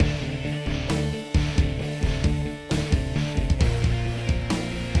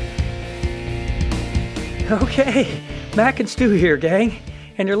Okay, Mac and Stu here, gang,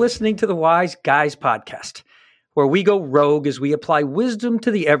 and you're listening to the Wise Guys podcast, where we go rogue as we apply wisdom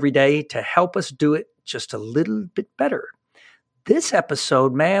to the everyday to help us do it just a little bit better. This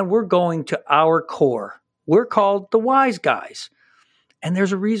episode, man, we're going to our core. We're called the Wise Guys, and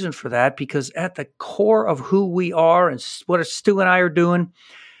there's a reason for that, because at the core of who we are and what Stu and I are doing,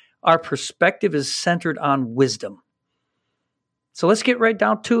 our perspective is centered on wisdom. So let's get right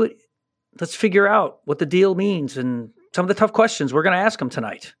down to it. Let's figure out what the deal means and some of the tough questions we're going to ask them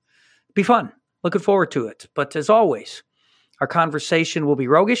tonight. Be fun. Looking forward to it. But as always, our conversation will be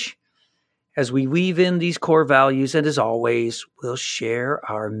roguish as we weave in these core values. And as always, we'll share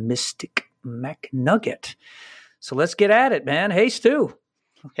our mystic McNugget. So let's get at it, man. Hey, Stu.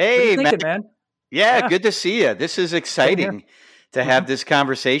 Hey, what are you thinking, man? Yeah, good to see you. This is exciting to have this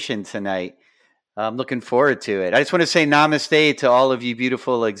conversation tonight. I'm looking forward to it. I just want to say namaste to all of you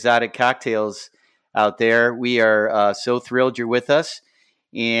beautiful exotic cocktails out there. We are so thrilled you're with us.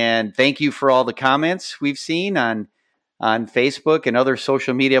 And thank you for all the comments we've seen on Facebook and other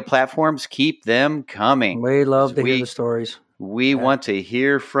social media platforms. Keep them coming. We love to hear the stories. We want to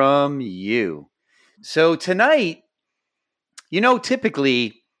hear from you. So tonight,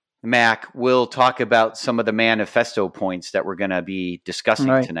 typically, Mac, we'll talk about some of the manifesto points that we're going to be discussing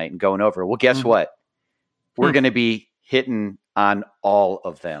tonight and going over. Well, guess what? We're going to be hitting on all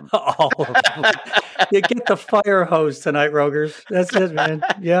of them. All of them. You get the fire hose tonight, Rogers. That's it, man.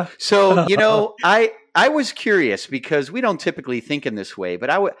 Yeah. So, I was curious because we don't typically think in this way,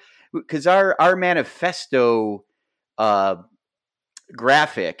 but because our manifesto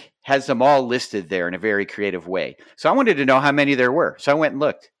graphic has them all listed there in a very creative way. So I wanted to know how many there were. So I went and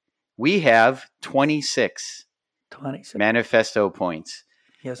looked. We have 26 manifesto points.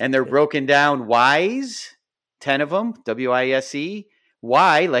 Yes, and they're broken down wise, 10 of them, W-I-S-E.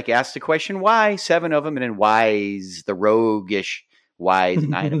 Why, like ask the question why, 7 of them, and then wise, the roguish wise,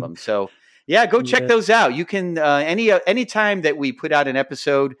 9 of them. So yeah, go check those out. You can, any time that we put out an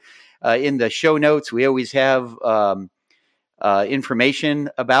episode in the show notes, we always have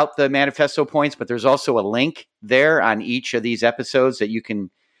information about the manifesto points, but there's also a link there on each of these episodes that you can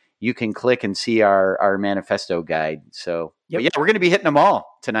click and see our manifesto guide. So yeah, we're going to be hitting them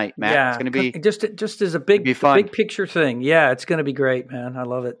all tonight, Matt. Yeah, it's going to be just as a big picture thing. Yeah, it's going to be great, man. I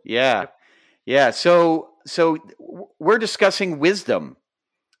love it. Yeah. Yeah. So we're discussing wisdom.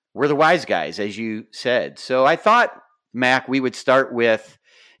 We're the wise guys, as you said. So I thought, Mac, we would start with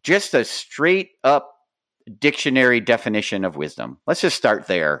just a straight up dictionary definition of wisdom. Let's just start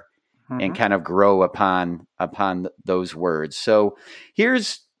there and kind of grow upon those words. So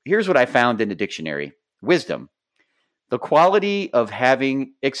here's what I found in the dictionary. Wisdom, the quality of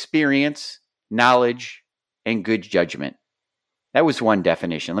having experience, knowledge, and good judgment. That was one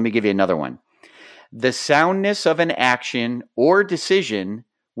definition. Let me give you another one. The soundness of an action or decision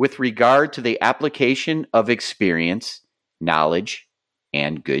with regard to the application of experience, knowledge,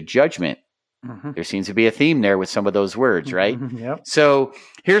 and good judgment. There seems to be a theme there with some of those words, right? Yep. So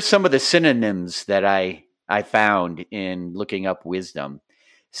here's some of the synonyms that I found in looking up wisdom.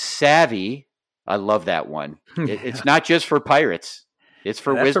 Savvy, I love that one. It's not just for pirates. It's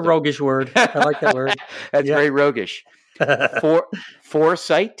for wisdom. That's a roguish word. I like that word. That's very roguish.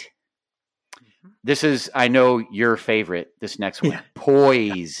 Foresight. This is, I know, your favorite. This next one. Yeah.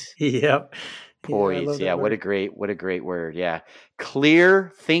 Poise. Yep. Poise. Yeah, what a great word. Yeah.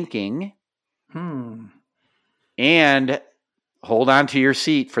 Clear thinking. And hold on to your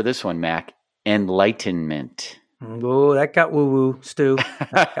seat for this one, Mac. Enlightenment. Oh, that got woo-woo, Stu.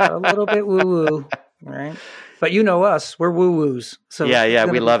 Got a little bit woo-woo, right? But you know us, we're woo-woos. So yeah,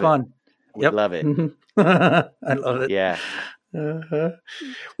 we love it. We love it. I love it. Yeah.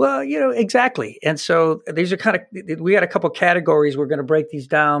 Well, exactly. And so these are we got a couple categories we're going to break these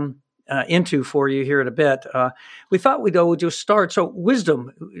down into for you here in a bit. We thought we'd just start. So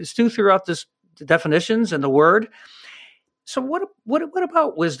wisdom, Stu threw out the definitions and the word. So what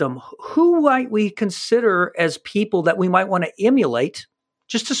about wisdom? Who might we consider as people that we might want to emulate,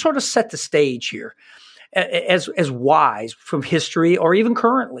 just to sort of set the stage here, as wise from history or even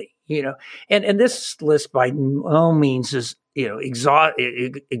currently? And this list by no means is there's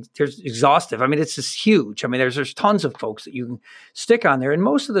exhaustive. I mean, it's just huge. I mean, there's tons of folks that you can stick on there, and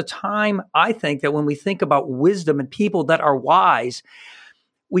most of the time, I think that when we think about wisdom and people that are wise,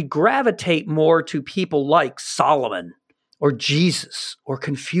 we gravitate more to people like Solomon, or Jesus, or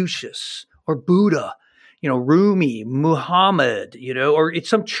Confucius, or Buddha, Rumi, Muhammad, or it's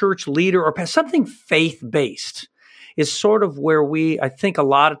some church leader or something faith-based is sort of where I think a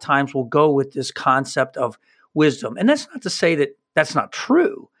lot of times will go with this concept of wisdom. And that's not to say that that's not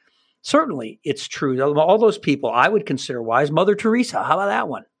true, certainly it's true. All those people I would consider wise. Mother Teresa, how about that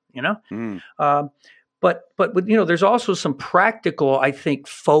one? But there's also some practical, I think,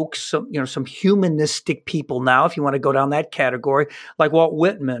 folks, some humanistic people now, if you want to go down that category, like Walt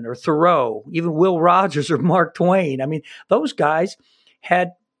Whitman or Thoreau, even Will Rogers or Mark Twain. I mean, those guys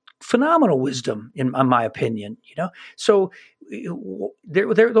had phenomenal wisdom, in my opinion. So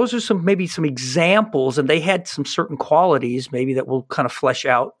those are maybe some examples, and they had some certain qualities maybe that we'll kind of flesh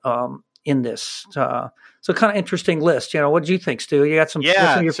out in this. So kind of interesting list. What did you think, Stu? You got some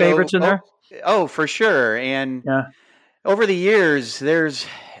of your favorites in there? Oh, for sure. And over the years, there's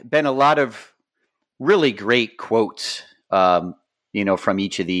been a lot of really great quotes, from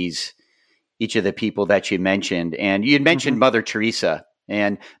each of the people that you mentioned. And you had mentioned Mother Teresa,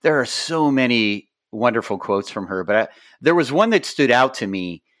 and there are so many wonderful quotes from her. But there was one that stood out to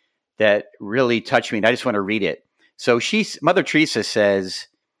me that really touched me, and I just want to read it. So Mother Teresa says,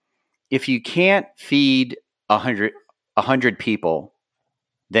 if you can't feed 100 people,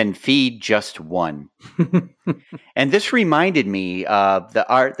 then feed just one. And this reminded me of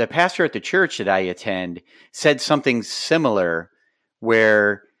the pastor at the church that I attend said something similar,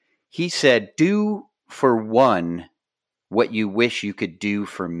 where he said, do for one what you wish you could do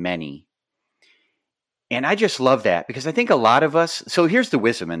for many. And I just love that, because I think a lot of us, so here's the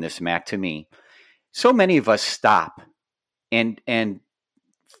wisdom in this, Mac, to me. So many of us stop and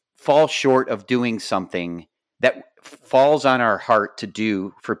fall short of doing something that falls on our heart to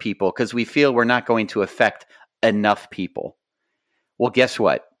do for people because we feel we're not going to affect enough people. Well, guess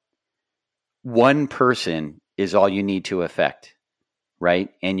what? One person is all you need to affect, right?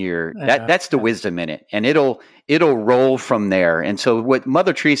 And that's the wisdom in it, and it'll roll from there. And so what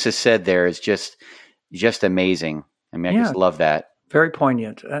Mother Teresa said there is just amazing. I mean, I just love that. Very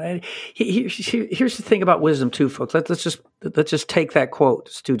poignant. Here's the thing about wisdom too, folks. Let's just take that quote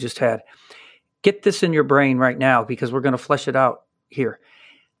Stu just had. Get this in your brain right now, because we're going to flesh it out here.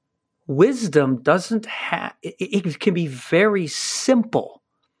 Wisdom doesn't have, it can be very simple,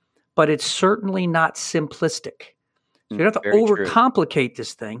 but it's certainly not simplistic. So you don't have to overcomplicate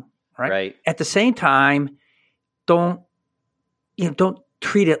this thing, right? At the same time, don't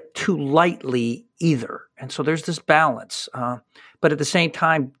treat it too lightly either. And so there's this balance. But at the same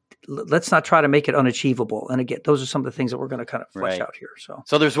time, let's not try to make it unachievable. And again, those are some of the things that we're going to kind of flesh out here.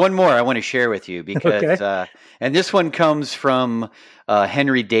 So there's one more I want to share with you, because, and this one comes from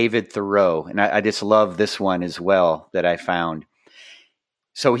Henry David Thoreau. And I just love this one as well that I found.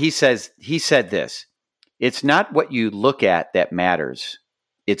 So he said this: it's not what you look at that matters.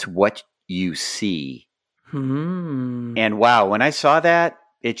 It's what you see. And wow, when I saw that,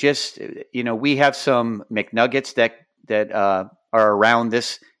 it just, we have some McNuggets that are around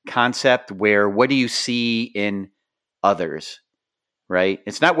this concept where what do you see in others, right?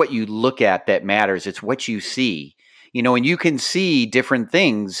 It's not what you look at that matters. It's what you see, and you can see different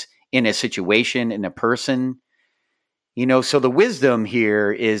things in a situation, in a person, so the wisdom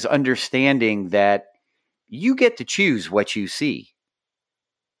here is understanding that you get to choose what you see,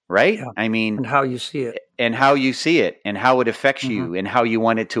 right? Yeah. I mean, and how you see it and how it affects you and how you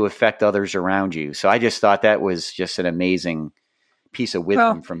want it to affect others around you. So I just thought that was just an amazing piece of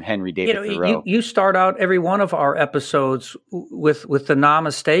wisdom from Henry David Thoreau. You start out every one of our episodes with the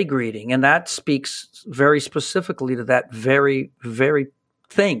Namaste greeting, and that speaks very specifically to that very, very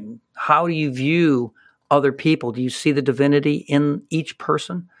thing. How do you view other people? Do you see the divinity in each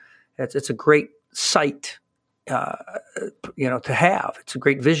person? It's a great sight, to have. It's a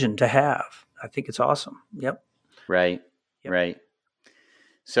great vision to have. I think it's awesome. Yep. Right. Yep. Right.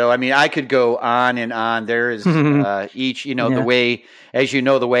 So, I mean, I could go on and on. There is each, the way, as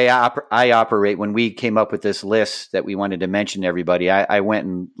the way I operate. When we came up with this list that we wanted to mention to everybody, I went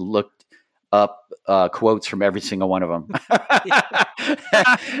and looked up quotes from every single one of them.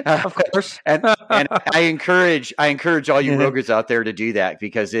 Of course. and I encourage all you Rogers out there to do that,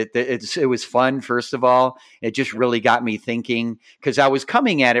 because it was fun. First of all, it just really got me thinking, because I was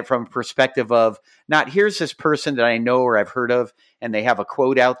coming at it from a perspective of not, here's this person that I know or I've heard of, and they have a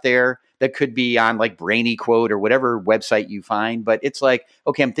quote out there that could be on like Brainy Quote or whatever website you find. But it's like,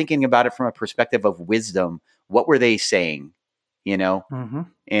 okay, I'm thinking about it from a perspective of wisdom. What were they saying?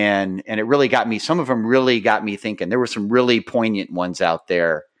 And it really got me. Some of them really got me thinking. There were some really poignant ones out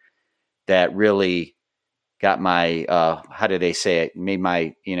there that really got my, how do they say it? Made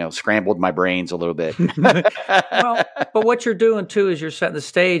my, scrambled my brains a little bit. Well, but what you're doing too is you're setting the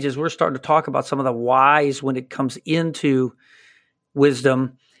stage as we're starting to talk about some of the whys when it comes into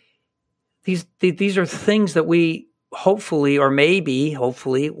wisdom. These are things that we hopefully, or maybe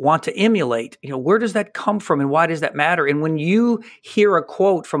hopefully, want to emulate. Where does that come from, and why does that matter? And when you hear a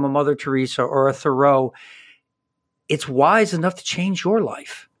quote from a Mother Teresa or a Thoreau, it's wise enough to change your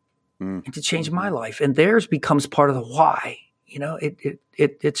life and to change my life, and theirs becomes part of the why.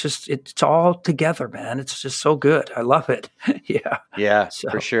 It's all together, man. It's just so good. I love it. Yeah,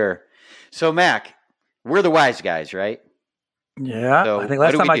 for sure. So Mac, we're the wise guys, right? Yeah, so I think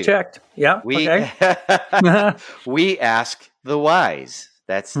last time I checked. Yeah, okay. We ask the wise.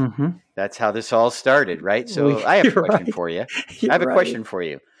 That's how this all started, right? So I have a question for you. I have a question for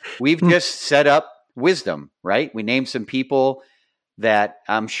you. We've just set up wisdom, right? We named some people that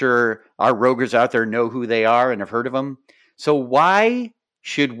I'm sure our Rogers out there know who they are and have heard of them. So why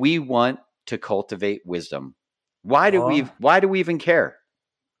should we want to cultivate wisdom? Why do we even care?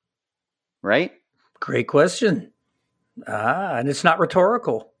 Right? Great question. And it's not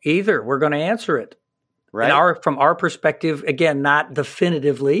rhetorical either. We're going to answer it. Right. From our perspective, again, not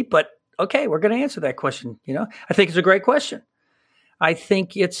definitively, but okay, we're going to answer that question. I think it's a great question. I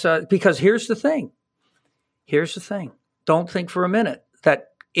think it's because here's the thing. Don't think for a minute that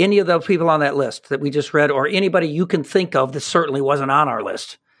any of the people on that list that we just read, or anybody you can think of that certainly wasn't on our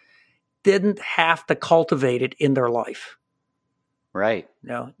list, didn't have to cultivate it in their life. Right.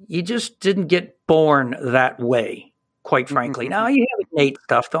 You just didn't get born that way, quite frankly. Now, you have innate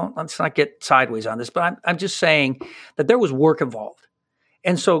stuff. Let's not get sideways on this, but I'm just saying that there was work involved.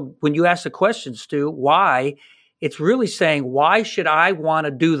 And so when you ask the question, Stu, why, it's really saying, why should I want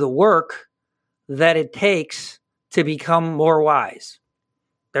to do the work that it takes to become more wise?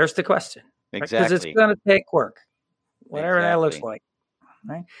 There's the question. Exactly. Because it's going to take work, whatever that looks like.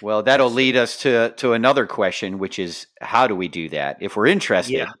 Right? Well, that'll lead us to another question, which is, how do we do that? If we're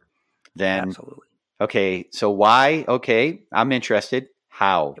interested, then absolutely. Okay, so why? Okay, I'm interested.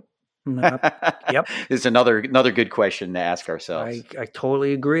 How? Yep. It's another good question to ask ourselves. I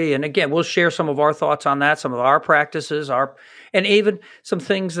totally agree. And again, we'll share some of our thoughts on that, some of our practices, and even some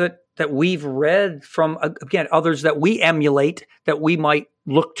things that we've read from, again, others that we emulate, that we might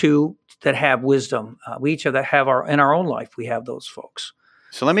look to, that have wisdom. We each have in our own life, we have those folks.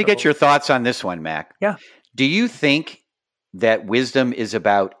 So let me get your thoughts on this one, Mac. Yeah. Do you think that wisdom is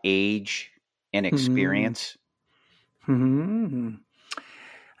about age and experience? Stu,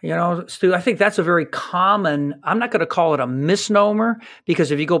 I think that's a very common, I'm not going to call it a misnomer,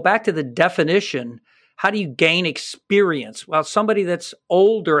 because if you go back to the definition, how do you gain experience? Well, somebody that's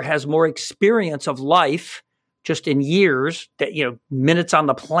older has more experience of life, just in years, minutes on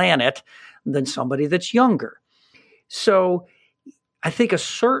the planet, than somebody that's younger. So I think a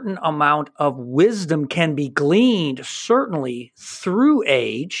certain amount of wisdom can be gleaned, certainly through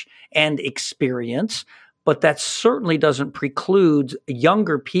age and experience, but that certainly doesn't preclude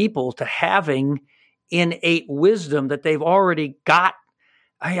younger people to having innate wisdom that they've already got.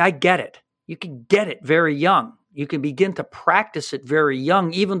 I get it. You can get it very young. You can begin to practice it very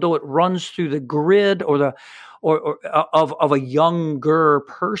young, even though it runs through the grid or of a younger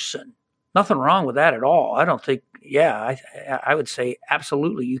person. Nothing wrong with that at all. I don't think. Yeah, I would say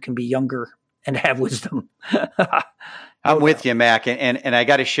absolutely you can be younger and have wisdom. I'm with you, Mac. And I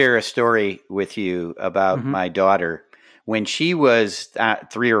got to share a story with you about my daughter. When she was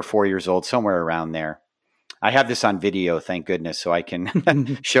 3 or 4 years old, somewhere around there. I have this on video, thank goodness, so I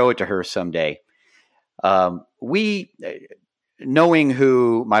can show it to her someday. We, knowing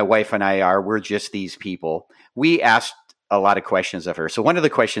who my wife and I are, we're just these people. We asked a lot of questions of her. So one of the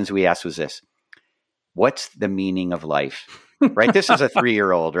questions we asked was this: what's the meaning of life? Right? This is a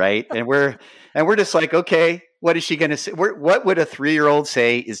 3-year-old, right? And we're just like, okay, what is she going to say? What would a 3-year-old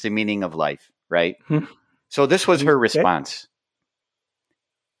say is the meaning of life? Right? So this was her response: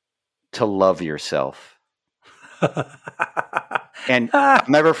 to love yourself. And I'll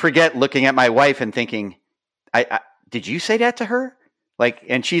never forget looking at my wife and thinking, did you say that to her?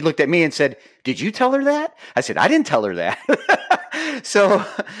 And she looked at me and said, did you tell her that? I said, I didn't tell her that. So,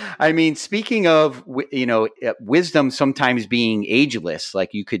 I mean, speaking of, wisdom sometimes being ageless,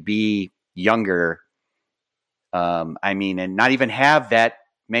 like you could be younger, and not even have that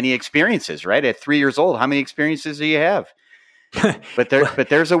many experiences, right? At 3 years old, how many experiences do you have? But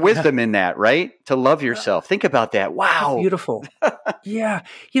there's a wisdom in that, right? To love yourself. Think about that. Wow. Beautiful. Yeah.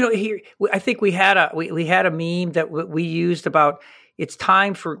 Here, I think we had a meme that we used about, it's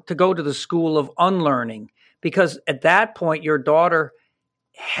time to go to the school of unlearning, because at that point, your daughter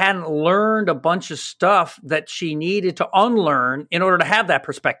hadn't learned a bunch of stuff that she needed to unlearn in order to have that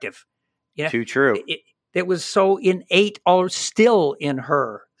perspective. Too true. It was so innate or still in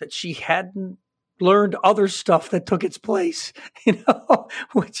her that she hadn't learned other stuff that took its place,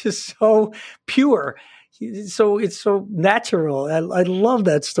 which is so pure. it's so natural. I love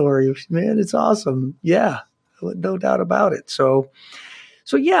that story, man. It's awesome. Yeah, no doubt about it. So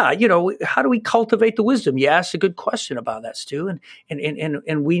yeah, how do we cultivate the wisdom? You asked a good question about that, Stu,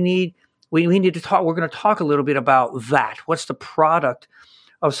 and we need to talk. We're going to talk a little bit about that. What's the product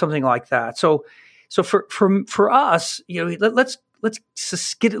of something like that? So for us, let's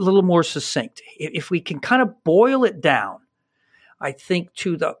just get a little more succinct. If we can kind of boil it down, I think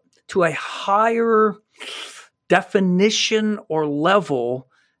to a higher definition or level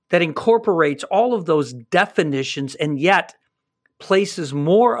that incorporates all of those definitions and yet places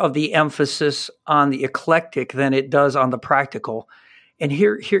more of the emphasis on the eclectic than it does on the practical. And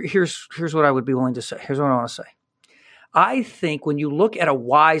here's what I would be willing to say. Here's what I want to say. I think when you look at a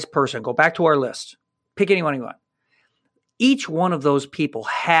wise person, go back to our list, pick anyone you want. Each one of those people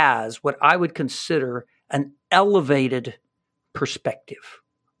has what I would consider an elevated perspective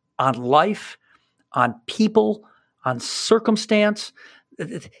on life, on people, on circumstance.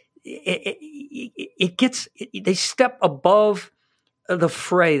 They step above the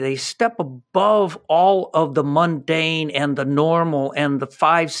fray. They step above all of the mundane and the normal and the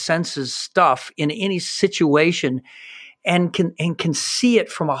five senses stuff in any situation and can see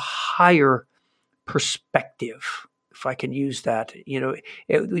it from a higher perspective, if I can use that. You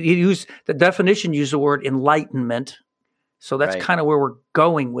use the definition, use the word enlightenment. So that's Right. kind of where we're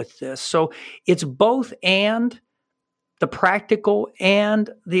going with this. So it's both and the practical and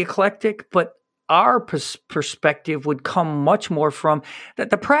the eclectic, but our perspective would come much more from that.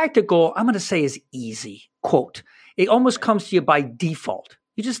 The practical, I'm going to say, is easy. Quote, it almost comes to you by default.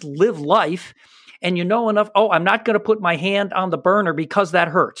 You just live life and you know enough. Oh, I'm not going to put my hand on the burner because that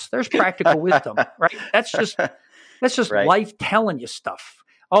hurts. There's practical wisdom, right? That's just Right. life telling you stuff.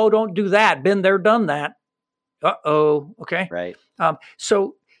 Oh, don't do that. Been there, done that. Uh-oh. Okay. Right.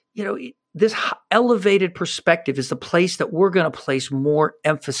 So, this elevated perspective is the place that we're going to place more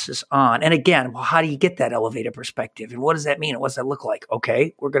emphasis on. And again, well, how do you get that elevated perspective? And what does that mean? And what does that look like?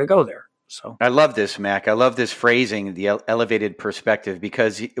 Okay, we're going to go there. So I love this, Mac. I love this phrasing, the elevated perspective,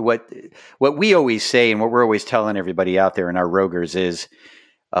 because what we always say and what we're always telling everybody out there in our Rogers is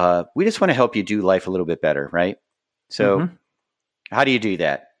we just want to help you do life a little bit better, right? So how do you do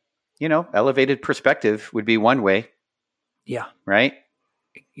that? Elevated perspective would be one way. Yeah. Right?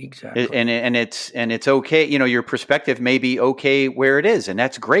 Exactly. And it's okay. Your perspective may be okay where it is, and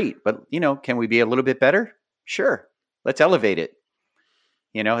that's great. But, can we be a little bit better? Sure. Let's elevate it.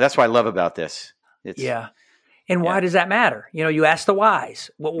 That's what I love about this. Yeah. And why does that matter? You ask the whys.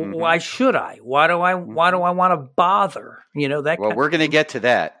 Well, why should I? Why do I want to bother? That. Well, we're going to get to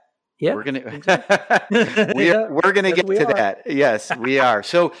that. Yeah, we're gonna we're gonna get to that. Yes, we are.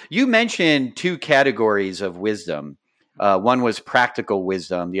 So you mentioned two categories of wisdom. One was practical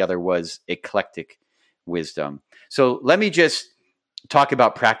wisdom. The other was eclectic wisdom. So let me just talk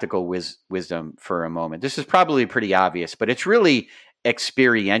about practical wisdom for a moment. This is probably pretty obvious, but it's really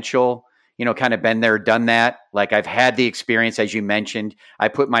experiential. Kind of been there, done that. Like I've had the experience, as you mentioned. I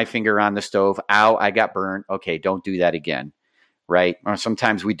put my finger on the stove. Ow, I got burned. Okay, don't do that again. Right. Or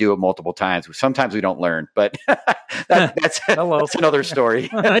sometimes we do it multiple times. Sometimes we don't learn, but that's another story.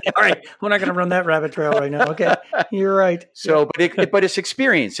 All right. We're not going to run that rabbit trail right now. Okay. You're right. So, but it's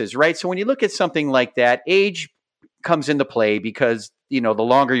experiences, right? So when you look at something like that, age comes into play because, the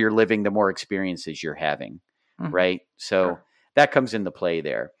longer you're living, the more experiences you're having. Right. So that comes into play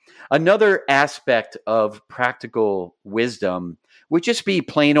there. Another aspect of practical wisdom would just be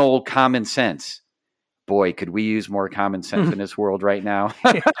plain old common sense. Boy, could we use more common sense in this world right now?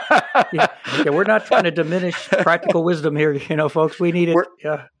 Yeah, we're not trying to diminish practical wisdom here, folks. We need it.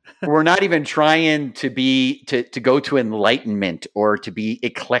 We're not even trying to go to enlightenment or to be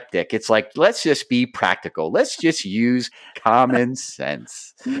eclectic. It's like, let's just be practical. Let's just use common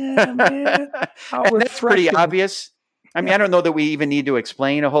sense. Yeah, man. And that's pretty obvious. I mean, I don't know that we even need to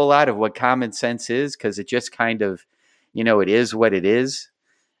explain a whole lot of what common sense is, because it just kind of, it is what it is.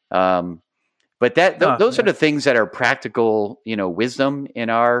 But those are the things that are practical, wisdom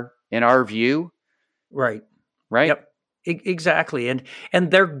in our view. Right. Right. Yep. Exactly.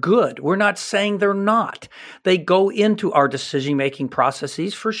 And they're good. We're not saying they're not. They go into our decision-making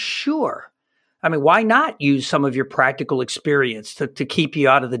processes for sure. I mean, why not use some of your practical experience to keep you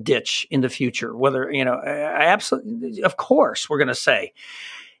out of the ditch in the future? Whether, absolutely, of course, we're going to say.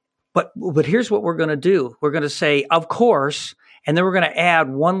 But here's what we're going to do. We're going to say, of course. And then we're going to add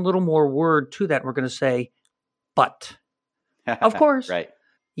one little more word to that. We're going to say, but. Of course. Right.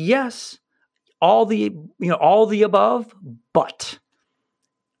 Yes. All the above, but.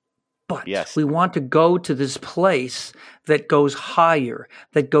 But yes. We want to go to this place that goes higher,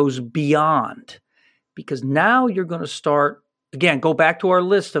 that goes beyond. because now you're going to start, again, go back to our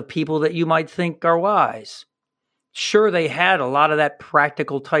list of people that you might think are wise. Sure, they had a lot of that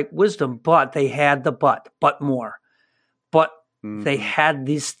practical type wisdom, but they had the but more. But they had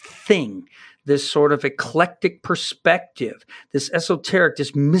this thing, this sort of eclectic perspective, this esoteric,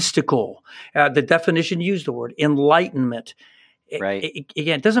 this mystical, the definition used the word enlightenment. Right.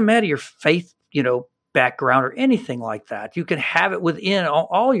 Again, it doesn't matter your faith, background or anything like that. You can have it within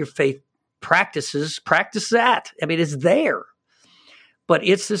all your faith practices. Practice that. I mean, it's there. But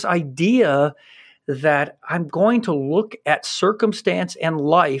it's this idea that I'm going to look at circumstance and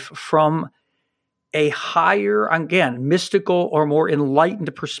life from a higher, again, mystical or more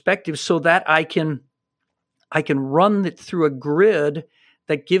enlightened perspective, so that I can run it through a grid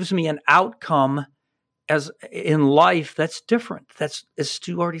that gives me an outcome as in life that's different. That's, as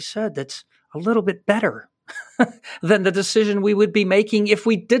Stu already said, that's a little bit better than the decision we would be making if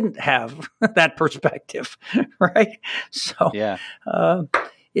we didn't have that perspective, right? So, yeah.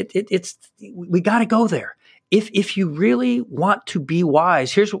 It's we got to go there. If you really want to be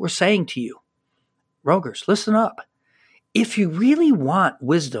wise, here's what we're saying to you. Rogers, listen up. If you really want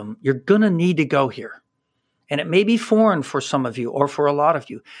wisdom, you're going to need to go here. And it may be foreign for some of you or for a lot of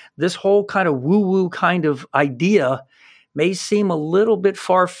you. This whole kind of woo-woo kind of idea may seem a little bit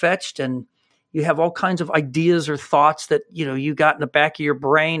far-fetched, and you have all kinds of ideas or thoughts that, you got in the back of your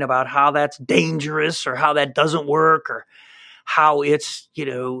brain about how that's dangerous or how that doesn't work or how it's,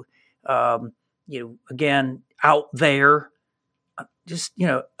 again, out there. Just,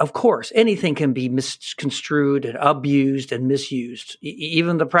 of course, anything can be misconstrued and abused and misused,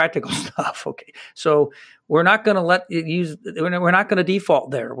 even the practical stuff. Okay. So we're not going to we're not going to default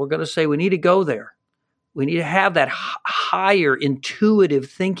there. We're going to say we need to go there. We need to have that higher intuitive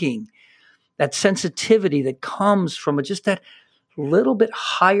thinking, that sensitivity that comes from just that little bit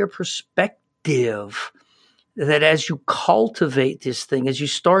higher perspective, that as you cultivate this thing, as you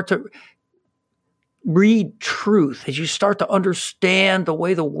start to read truth, as you start to understand the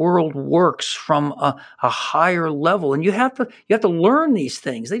way the world works from a higher level, and you have to learn these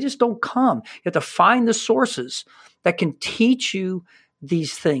things. They just don't come. You have to find the sources that can teach you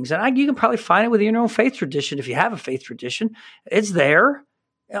these things. And you can probably find it within your own faith tradition. If you have a faith tradition, it's there.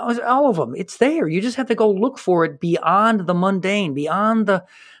 All of them. It's there. You just have to go look for it beyond the mundane, beyond the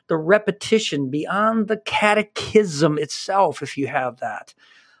repetition, beyond the catechism itself, if you have that.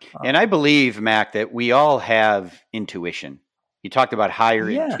 And I believe, Mac, that we all have intuition. You talked about higher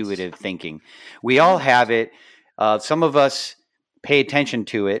Yes. intuitive thinking. We all have it. Some of us pay attention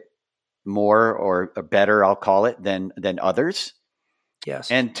to it more or better, I'll call it, than others.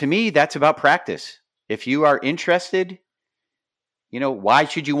 Yes. And to me, that's about practice. If you are interested, why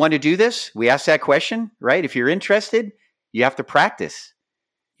should you want to do this? We ask that question, right? If you're interested, you have to practice.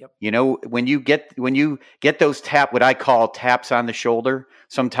 Yep. When you get those what I call taps on the shoulder,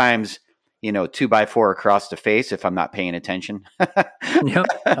 sometimes, 2x4 across the face if I'm not paying attention. Yep.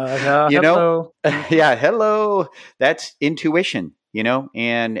 Hello. Yeah, hello. That's intuition,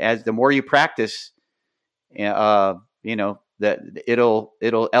 and as the more you practice, that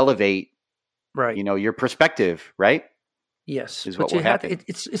it'll elevate, Right. your perspective, right? Yes. Is But what will happen.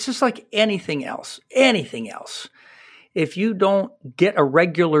 it's just like anything else. If you don't get a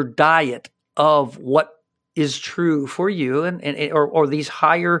regular diet of what is true for you or these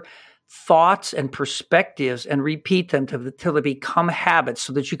higher thoughts and perspectives and repeat them till they become habits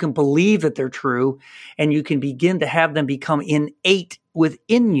so that you can believe that they're true and you can begin to have them become innate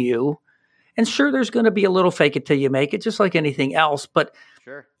within you. And sure, there's going to be a little fake it till you make it, just like anything else. But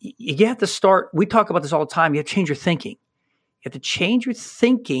Sure. You have to start. We talk about this all the time. You have to change your thinking. You have to change your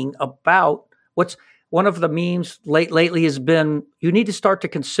thinking about what's. One of the memes lately has been, you need to start to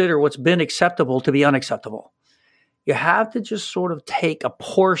consider what's been acceptable to be unacceptable. You have to just sort of take a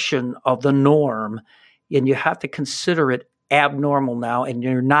portion of the norm and you have to consider it abnormal now, and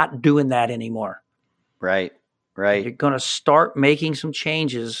you're not doing that anymore. Right. You're going to start making some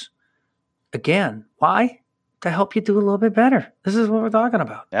changes again. Why? To help you do a little bit better. This is what we're talking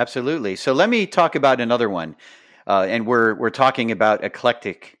about. Absolutely. So let me talk about another one. And we're talking about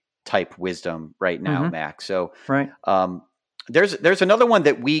eclectic type wisdom right now, Mac. So Right. There's another one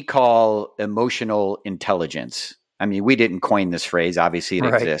that we call emotional intelligence. I mean, we didn't coin this phrase, obviously it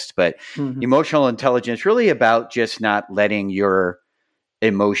exists, but emotional intelligence really about just not letting your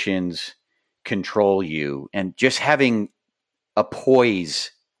emotions control you and just having a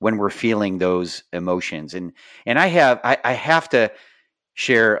poise when we're feeling those emotions. And I have to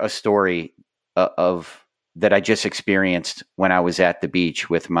share a story of that I just experienced when I was at the beach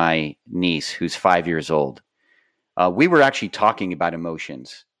with my niece, who's 5 years old. We were actually talking about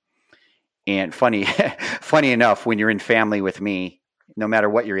emotions. And funny, funny enough, when you're in family with me, no matter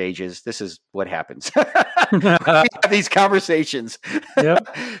what your age is, this is what happens. We have these conversations.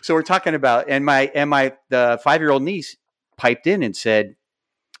 Yep. So we're talking about, the 5-year-old niece piped in and said,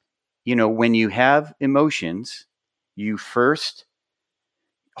 when you have emotions, you first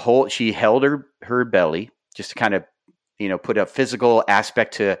she held her belly just to kind of, put a physical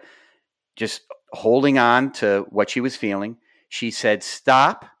aspect to just holding on to what she was feeling. She said,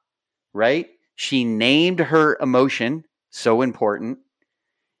 stop, right? She named her emotion, so important.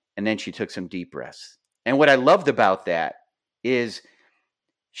 And then she took some deep breaths. And what I loved about that is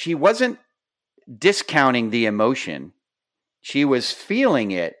she wasn't discounting the emotion. She was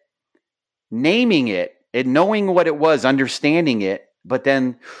feeling it, naming it, and knowing what it was, understanding it, but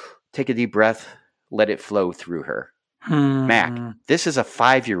then take a deep breath, let it flow through her. Mac, this is a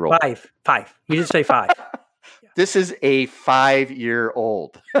 5-year-old. Five. You did say 5. This is a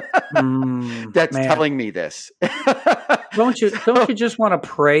 5-year-old that's telling me this. Don't you just want to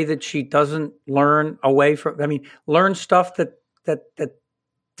pray that she doesn't learn learn stuff that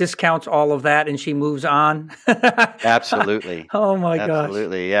discounts all of that and she moves on? Absolutely. Oh my gosh.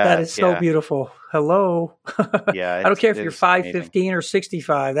 Absolutely. Yeah. That is so beautiful. Hello. Yeah. I don't care if you're 5, amazing. 15 or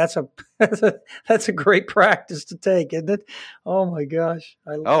 65. That's a great practice to take, isn't it? Oh my gosh.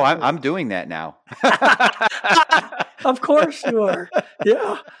 I'm doing that now. Of course you are.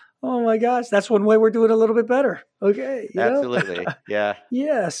 Yeah. Oh my gosh. That's one way we're doing a little bit better. Okay. Absolutely. Yeah.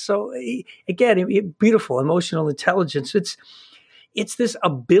 Yeah. So again, beautiful emotional intelligence. It's this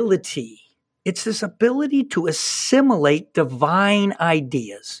ability. It's this ability to assimilate divine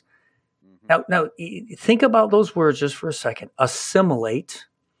ideas. Now, think about those words just for a second. Assimilate,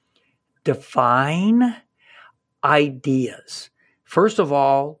 divine ideas. First of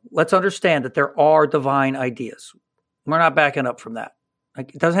all, let's understand that there are divine ideas. We're not backing up from that.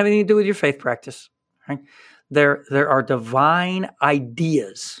 It doesn't have anything to do with your faith practice. Right? There are divine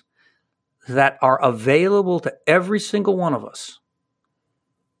ideas that are available to every single one of us,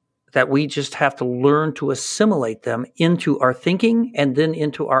 that we just have to learn to assimilate them into our thinking and then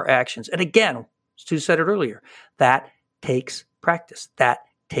into our actions. And again, Stu said it earlier, that takes practice. That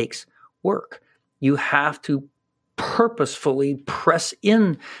takes work. You have to purposefully press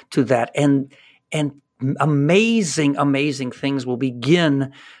into that, and amazing, amazing things will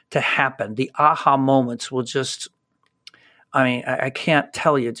begin to happen. The aha moments will just, I can't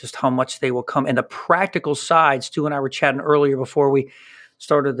tell you just how much they will come. And the practical sides, Stu and I were chatting earlier before we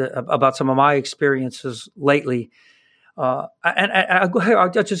started about some of my experiences lately.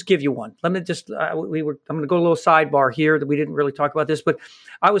 I'll just give you one. Let me just, I'm going to go a little sidebar here that we didn't really talk about this, but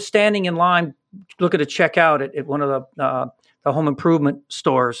I was standing in line looking to check out at one of the home improvement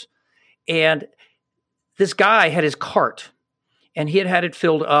stores. And this guy had his cart and he had it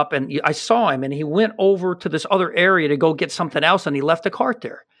filled up, and I saw him and he went over to this other area to go get something else, and he left the cart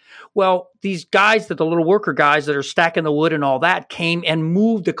there. Well, these guys, the little worker guys that are stacking the wood and all that, came and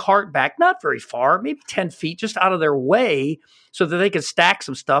moved the cart back, not very far, maybe 10 feet, just out of their way so that they could stack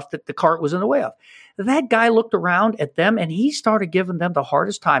some stuff that the cart was in the way of. That guy looked around at them and he started giving them the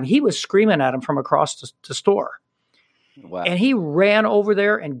hardest time. He was screaming at them from across the store. Wow. And he ran over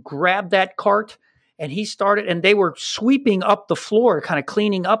there and grabbed that cart, and he started, and they were sweeping up the floor, kind of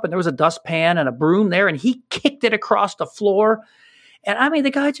cleaning up, and there was a dustpan and a broom there, and he kicked it across the floor. And the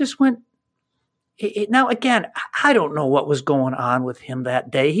guy just went. Now, again, I don't know what was going on with him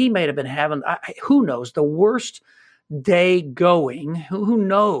that day. He may have been having, who knows, the worst day going. Who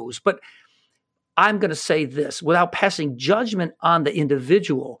knows? But I'm going to say this without passing judgment on the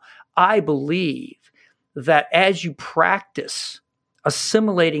individual. I believe that as you practice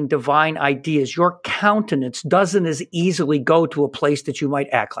assimilating divine ideas, your countenance doesn't as easily go to a place that you might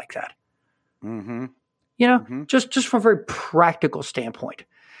act like that. Mm-hmm. Just from a very practical standpoint,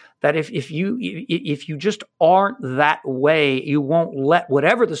 that if you just aren't that way, you won't let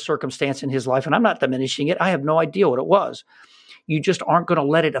whatever the circumstance in his life, and I'm not diminishing it, I have no idea what it was, you just aren't going to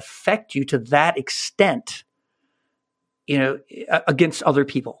let it affect you to that extent, against other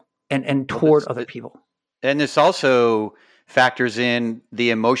people and toward other people. And this also factors in the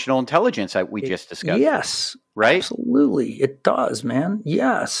emotional intelligence that we just discussed. Yes. Right? Absolutely. It does, man.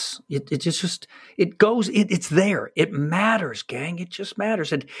 Yes. It goes, it's there. It matters, gang. It just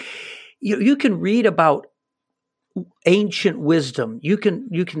matters. And you can read about ancient wisdom. You can,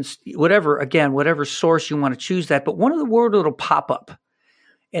 whatever source you want to choose that. But one of the words that'll pop up,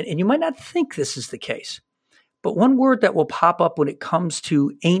 and you might not think this is the case, but one word that will pop up when it comes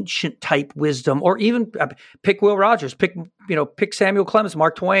to ancient type wisdom, or even pick Will Rogers, pick Samuel Clemens,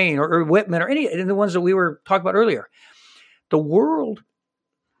 Mark Twain, or Whitman, or any of the ones that we were talking about earlier. The world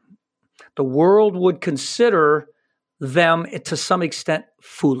the world would consider them to some extent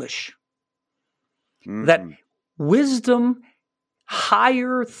foolish. Mm-hmm. That wisdom,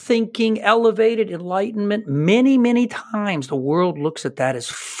 higher thinking, elevated enlightenment, many, many times the world looks at that as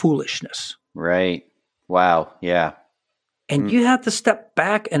foolishness. Right. Wow. Yeah. And you have to step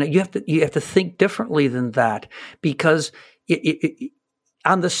back and you have to think differently than that, because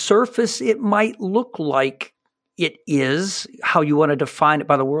on the surface, it might look like it is how you want to define it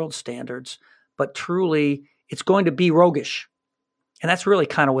by the world standards, but truly it's going to be roguish. And that's really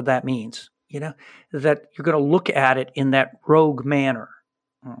kind of what that means, that you're going to look at it in that rogue manner.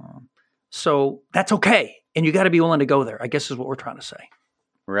 So that's okay. And you got to be willing to go there, I guess is what we're trying to say.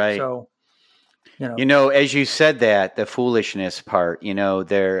 Right. So, as you said that, the foolishness part,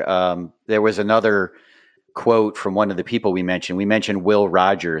 there was another quote from one of the people we mentioned. We mentioned Will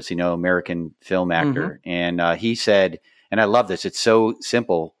Rogers, American film actor. Mm-hmm. And he said, and I love this, it's so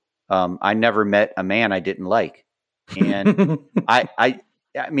simple. I never met a man I didn't like. And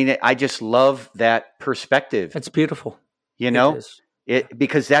I just love that perspective. It's beautiful.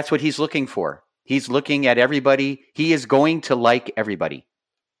 Because that's what he's looking for. He's looking at everybody. He is going to like everybody.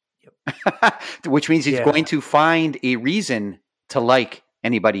 Yep. Which means he's going to find a reason to like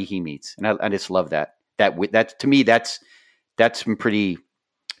anybody he meets. And I just love that. That to me, that's some pretty,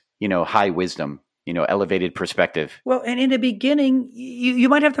 high wisdom, elevated perspective. Well, and in the beginning, you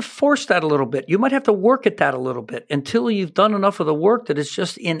might have to force that a little bit. You might have to work at that a little bit until you've done enough of the work that it's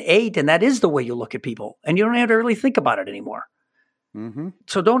just innate. And that is the way you look at people. And you don't have to really think about it anymore. Mm-hmm.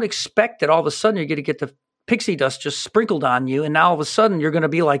 So don't expect that all of a sudden you're going to get the pixie dust just sprinkled on you, and now all of a sudden you're going to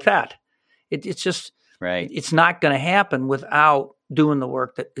be like that. It's just right. It's not going to happen without doing the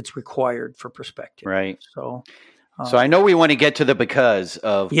work that it's required for perspective. Right. So I know we want to get to the because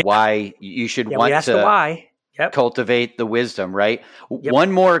of why you should want to why. Yep. Cultivate the wisdom, right? Yep.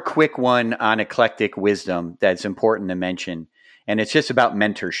 One more quick one on eclectic wisdom that's important to mention, and it's just about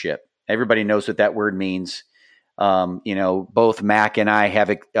mentorship. Everybody knows what that word means. Both Mac and I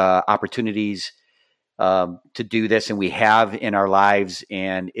have opportunities to do this, and we have in our lives,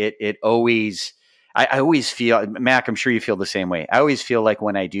 and it always, I always feel, Mac, I'm sure you feel the same way. I always feel like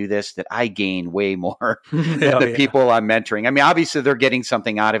when I do this, that I gain way more than the people I'm mentoring. I mean, obviously they're getting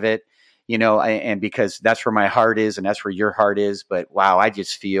something out of it, and because that's where my heart is and that's where your heart is. But wow, I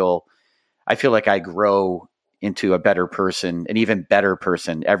feel like I grow into a better person, an even better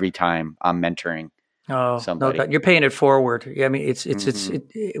person every time I'm mentoring. Oh, somebody. No, you're paying it forward. I mean, it's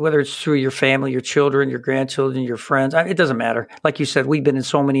whether it's through your family, your children, your grandchildren, your friends, it doesn't matter. Like you said, we've been in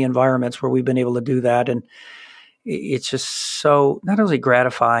so many environments where we've been able to do that. And it's just so not only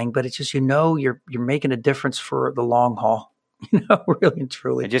gratifying, but it's just, you're making a difference for the long haul, really and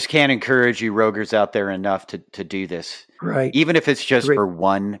truly. I just can't encourage you roguers out there enough to do this. Right. Even if it's just for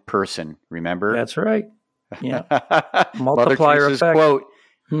one person, remember? That's right. Yeah. Multiplier Mother Teresa's effect. Quote.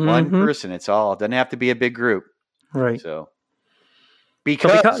 One person, it's all. It doesn't have to be a big group. Right. So,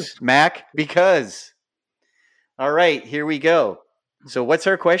 because. Mac, because. All right, here we go. So what's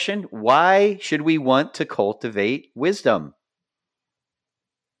our question? Why should we want to cultivate wisdom?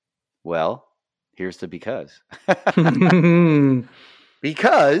 Well, here's the because.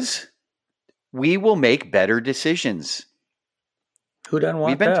 Because we will make better decisions. Who doesn't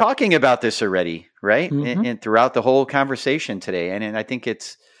want We've been talking about this already, right? Mm-hmm. And throughout the whole conversation today. And I think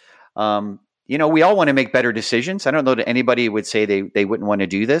it's, we all want to make better decisions. I don't know that anybody would say they wouldn't want to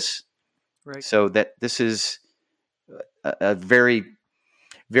do this. Right. So that this is a very,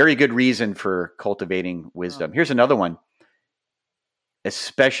 very good reason for cultivating wisdom. Here's another one.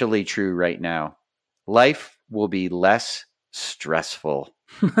 Especially true right now. Life will be less stressful.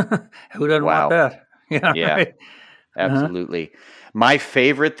 Who doesn't want that? Yeah. Right. Absolutely. My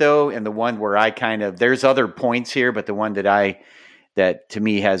favorite, though, and the one where I there's other points here, but the one that to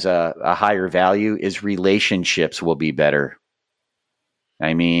me has a higher value is relationships will be better.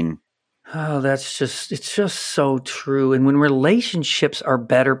 I mean, it's just so true. And when relationships are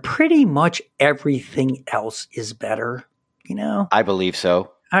better, pretty much everything else is better, I believe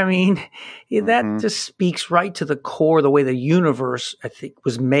so. I mean, that just speaks right to the core, the way the universe, I think,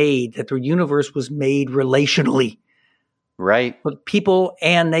 was made, that the universe was made relationally. Right. With people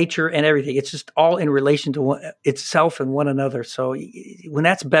and nature and everything. It's just all in relation to itself and one another. So when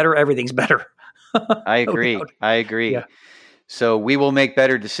that's better, everything's better. I agree. Yeah. So we will make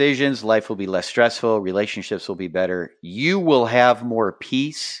better decisions. Life will be less stressful. Relationships will be better. You will have more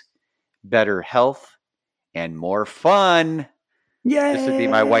peace, better health, and more fun. Yeah. This would be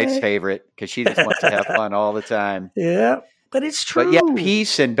my wife's favorite because she just wants to have fun all the time. Yeah. But it's true. But yeah,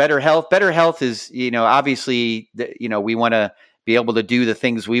 peace and better health. Better health is, obviously, we want to be able to do the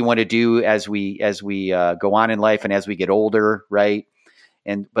things we want to do as we go on in life and as we get older, right?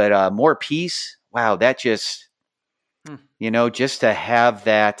 But more peace. Wow, that just just to have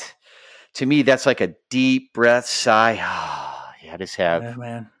that. To me, that's like a deep breath, sigh. Yeah, just have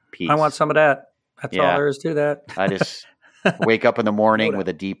peace. I want some of that. That's all there is to that. I just wake up in the morning with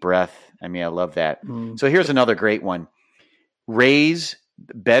a deep breath. I mean, I love that. So here's another great one. Raise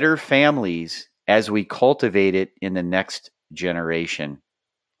better families as we cultivate it in the next generation.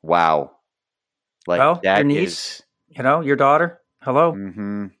 Wow. Your niece, your daughter. Hello.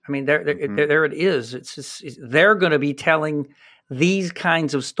 Mm-hmm. I mean, there it is. It's just, they're going to be telling these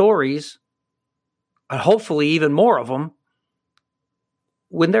kinds of stories, and hopefully even more of them,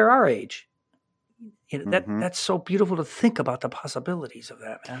 when they're our age. That's so beautiful to think about the possibilities of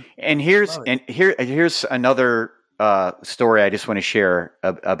that, man. And here's another story I just want to share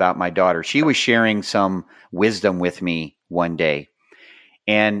about my daughter. She was sharing some wisdom with me one day,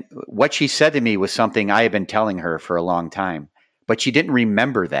 and what she said to me was something I had been telling her for a long time, but she didn't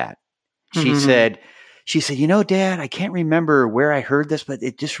remember that. She said, Dad, I can't remember where I heard this, but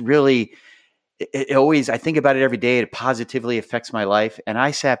it just really, it always, I think about it every day. It positively affects my life. And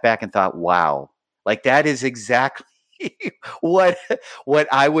I sat back and thought, wow, like that is exactly what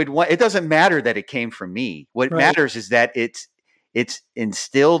I would want. It doesn't matter that it came from me. What matters is that it's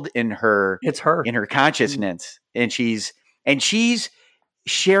instilled in her. It's her in her consciousness, and she's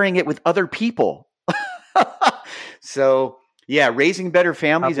sharing it with other people. So yeah, raising better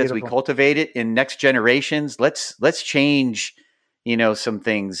families as we cultivate it in next generations. Let's change, some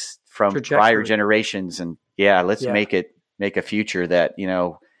things from prior generations, and let's make a future that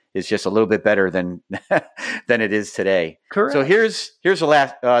is just a little bit better than it is today. Correct. So here's the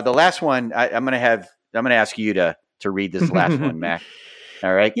last one. I'm going to ask you to read this last one, Mac.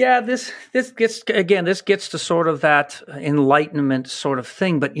 All right. Yeah, this gets to sort of that enlightenment sort of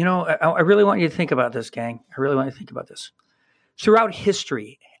thing. But I really want you to think about this, gang. I really want you to think about this. Throughout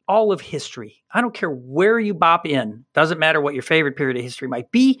history, all of history, I don't care where you bop in. Doesn't matter what your favorite period of history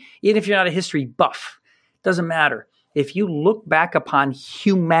might be, even if you're not a history buff. Doesn't matter. If you look back upon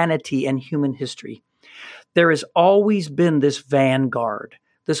humanity and human history, there has always been this vanguard.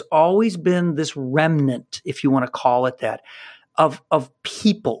 There's always been this remnant, if you want to call it that, of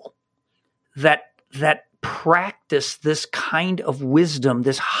people that practice this kind of wisdom,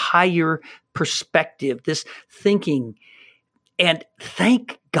 this higher perspective, this thinking. And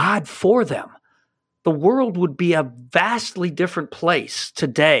thank God for them. The world would be a vastly different place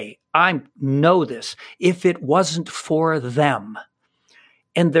today. I know this, if it wasn't for them.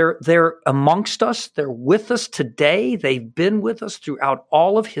 And they're amongst us. They're with us today. They've been with us throughout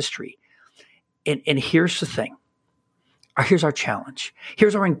all of history. And here's the thing. Here's our challenge.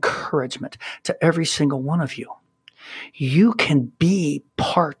 Here's our encouragement to every single one of you. You can be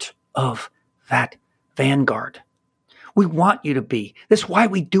part of that vanguard. We want you to be. That's why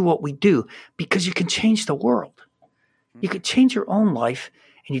we do what we do, because you can change the world. You could change your own life,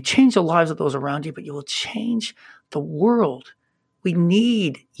 and you change the lives of those around you, but you will change the world. We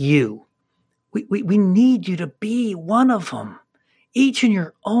need you. We need you to be one of them, each in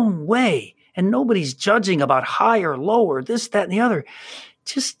your own way. And nobody's judging about high or low or this, that, and the other.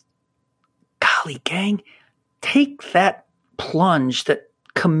 Just, golly, gang, take that plunge, that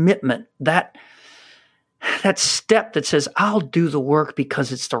commitment, that step that says, I'll do the work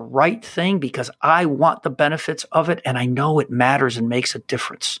because it's the right thing, because I want the benefits of it, and I know it matters and makes a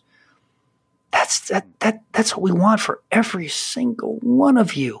difference. That's what we want for every single one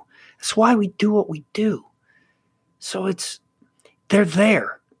of you. That's why we do what we do. So they're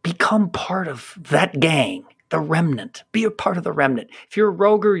there. Become part of that gang, the remnant. Be a part of the remnant. If you're a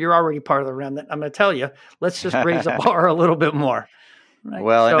roger, you're already part of the remnant. I'm going to tell you, let's just raise the bar a little bit more. Right?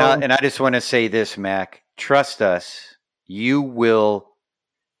 Well, and I just want to say this, Mac. Trust us, you will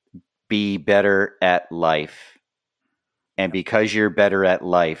be better at life. And because you're better at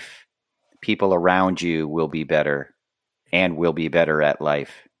life, people around you will be better and will be better at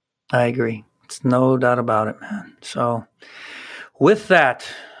life. I agree. It's no doubt about it, man. So with that,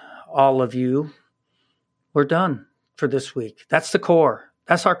 all of you, we're done for this week. That's the core.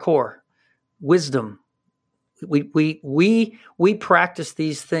 That's our core. Wisdom. We practice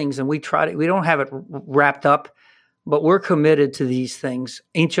these things, and we don't have it wrapped up, but we're committed to these things,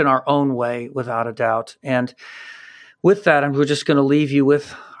 each in our own way, without a doubt. And with that, we're just going to leave you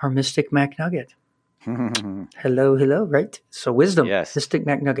with our Mystic McNugget. Hello, right? So wisdom, yes. Mystic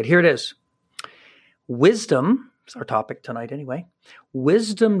McNugget. Here it is. Wisdom. It's our topic tonight anyway.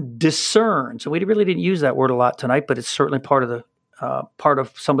 Wisdom discerns. So we really didn't use that word a lot tonight, but it's certainly part of part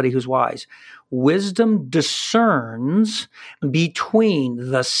of somebody who's wise. Wisdom discerns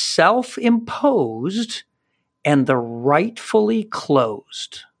between the self-imposed and the rightfully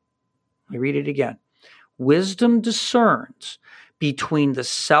closed. Let me read it again. Wisdom discerns between the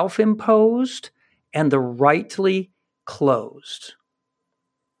self-imposed and the rightly closed.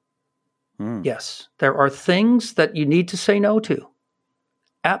 Yes, there are things that you need to say no to.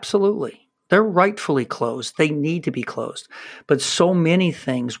 Absolutely. They're rightfully closed. They need to be closed. But so many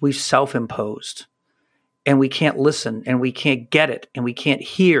things we've self-imposed, and we can't listen, and we can't get it, and we can't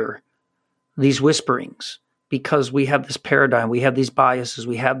hear these whisperings because we have this paradigm, we have these biases,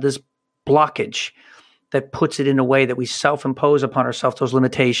 we have this blockage that puts it in a way that we self-impose upon ourselves, those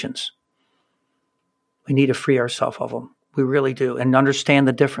limitations. We need to free ourselves of them. We really do. And understand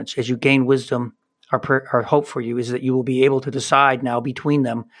the difference. As you gain wisdom, our hope for you is that you will be able to decide now between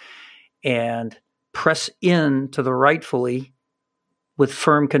them and press into the rightfully with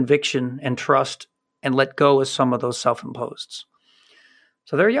firm conviction and trust and let go of some of those self-imposed.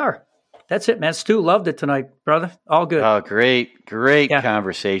 So there you are. That's it, man. Stu, loved it tonight, brother. All good. Oh, great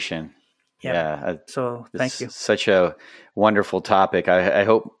conversation. Yeah. So thank you. Such a wonderful topic. I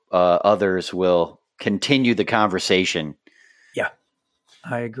hope others will continue the conversation. Yeah,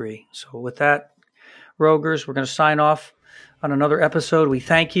 I agree. So with that, Rogers, we're going to sign off on another episode. We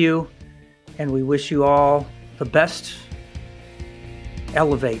thank you, and we wish you all the best.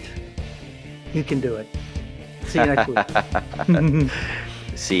 Elevate. You can do it. See you next week.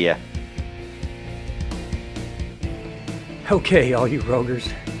 See ya. Okay, all you Rogers,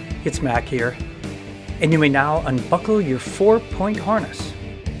 it's Mac here, and you may now unbuckle your 4-point harness.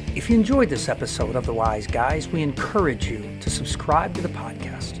 If you enjoyed this episode of The Wise Guys, we encourage you to subscribe to the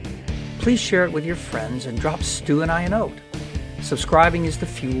podcast. Please share it with your friends and drop Stu and I a note. Subscribing is the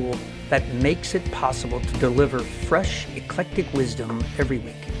fuel that makes it possible to deliver fresh, eclectic wisdom every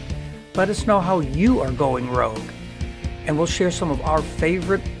week. Let us know how you are going rogue, and we'll share some of our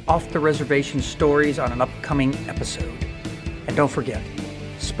favorite off-the-reservation stories on an upcoming episode. And don't forget,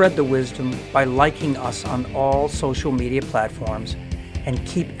 spread the wisdom by liking us on all social media platforms and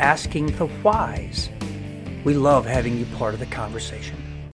keep asking the whys. We love having you part of the conversation.